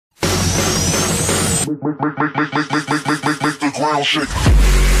Make the ground shake.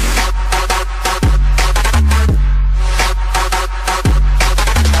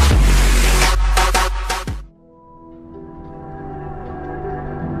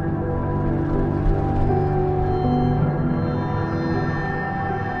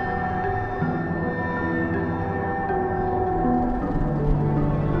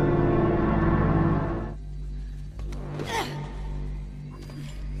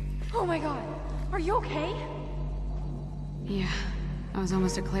 Oh my god, are you okay? Yeah, I was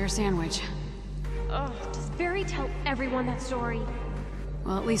almost a Claire sandwich. Ugh, does Barry tell everyone that story?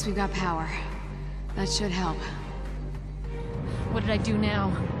 Well, at least we've got power. That should help. What did I do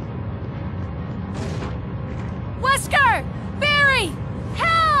now? Wesker! Barry!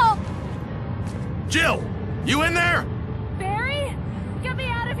 Help! Jill! You in there? Barry? Get me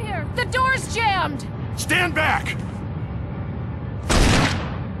out of here! The door's jammed! Stand back!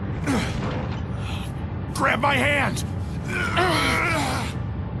 Grab my hand!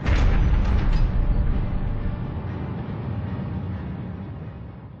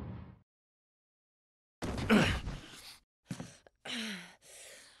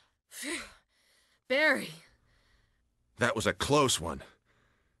 Barry. That was a close one.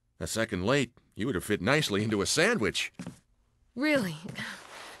 A second late, you would have fit nicely into a sandwich. Really?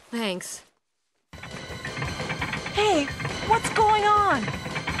 Thanks. Hey, what's going on?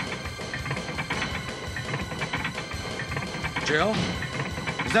 Jill?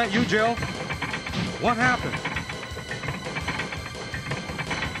 Is that you, Jill? What happened?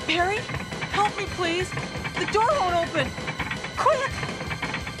 Barry, help me, please. The door won't open. Quick!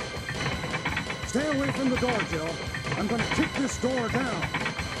 Stay away from the door, Jill. I'm gonna kick this door down.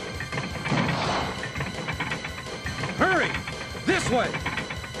 Hurry! This way!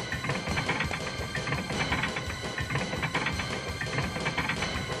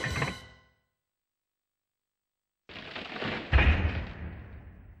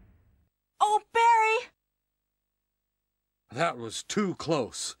 Oh, Barry! That was too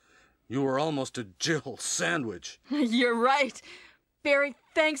close. You were almost a Jill sandwich. You're right. Barry,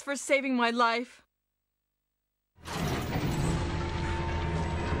 thanks for saving my life.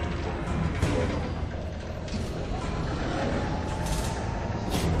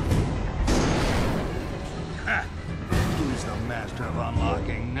 Who's the master of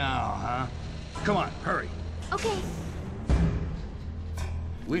unlocking now, huh? Come on, hurry. Okay.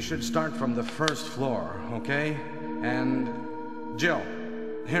 We should start from the first floor, okay? And Jill,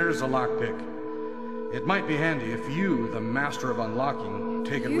 here's a lockpick. It might be handy if you, the master of unlocking,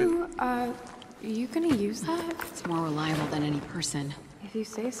 take it with... Are you gonna use that? It's more reliable than any person. If you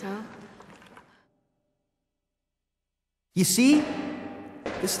say so. You see?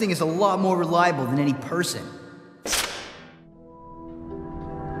 This thing is a lot more reliable than any person.